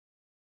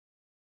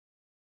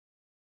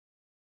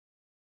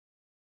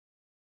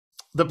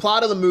The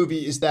plot of the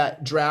movie is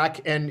that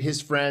Drac and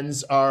his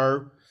friends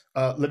are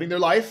living their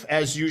life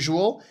as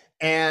usual,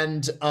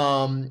 and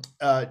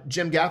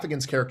Jim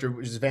Gaffigan's character,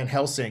 which is Van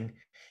Helsing,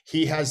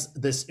 he has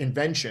this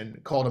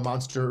invention called a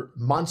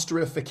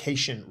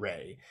monsterification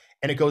ray,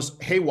 and it goes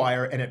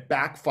haywire and it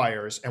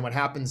backfires. And what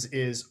happens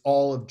is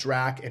all of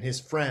Drac and his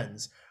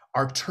friends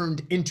are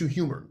turned into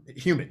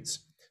humans.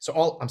 So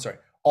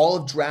all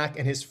of Drac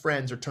and his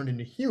friends are turned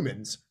into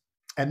humans,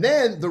 and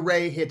then the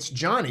ray hits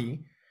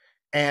Johnny,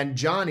 and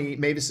Johnny,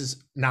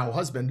 Mavis's now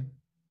husband,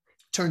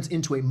 turns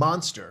into a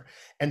monster.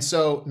 And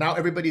so now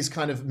everybody's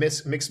kind of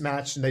mixed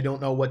matched and they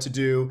don't know what to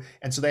do.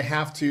 And so they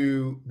have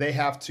to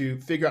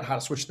figure out how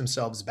to switch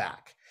themselves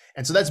back.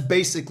 And so that's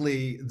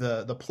basically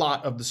the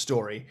plot of the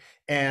story.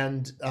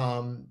 And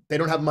they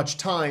don't have much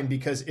time,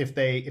 because if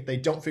they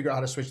don't figure out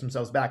how to switch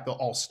themselves back, they'll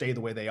all stay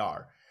the way they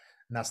are.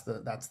 And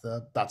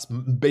that's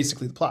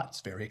basically the plot.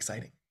 It's very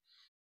exciting.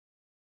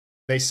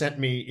 They sent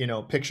me,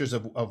 pictures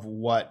of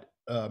what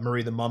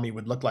Murray the Mummy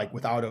would look like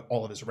without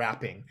all of his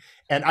wrapping,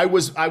 and I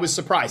was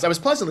surprised. I was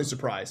pleasantly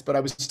surprised, but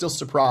I was still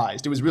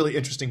surprised. It was really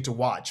interesting to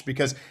watch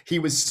because he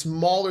was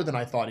smaller than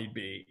I thought he'd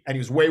be, and he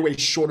was way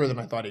shorter than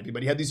I thought he'd be.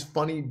 But he had these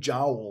funny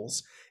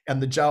jowls,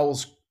 and the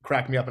jowls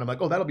cracked me up. And I'm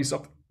like, oh, that'll be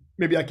something.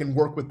 Maybe I can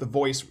work with the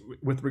voice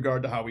with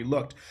regard to how he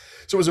looked.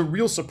 So it was a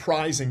real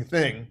surprising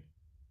thing,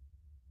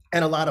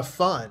 and a lot of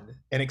fun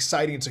and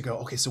exciting to go,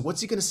 okay, so what's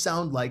he going to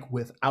sound like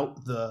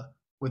without the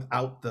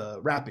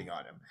wrapping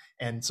on him?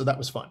 And so that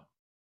was fun.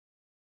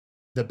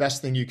 The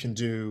best thing you can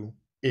do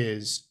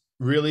is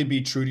really be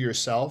true to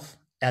yourself,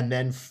 and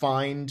then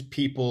find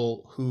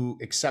people who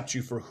accept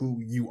you for who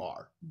you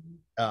are,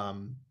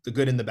 the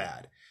good and the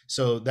bad,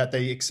 so that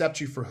they accept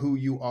you for who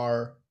you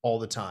are all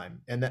the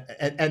time. And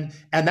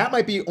that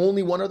might be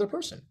only one other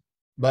person,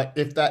 but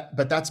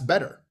that's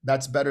better.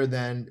 That's better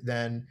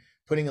than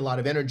putting a lot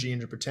of energy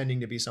into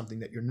pretending to be something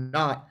that you're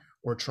not,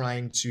 or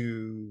trying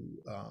to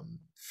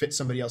fit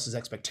somebody else's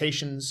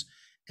expectations.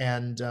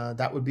 And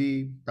that would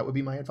be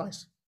my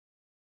advice.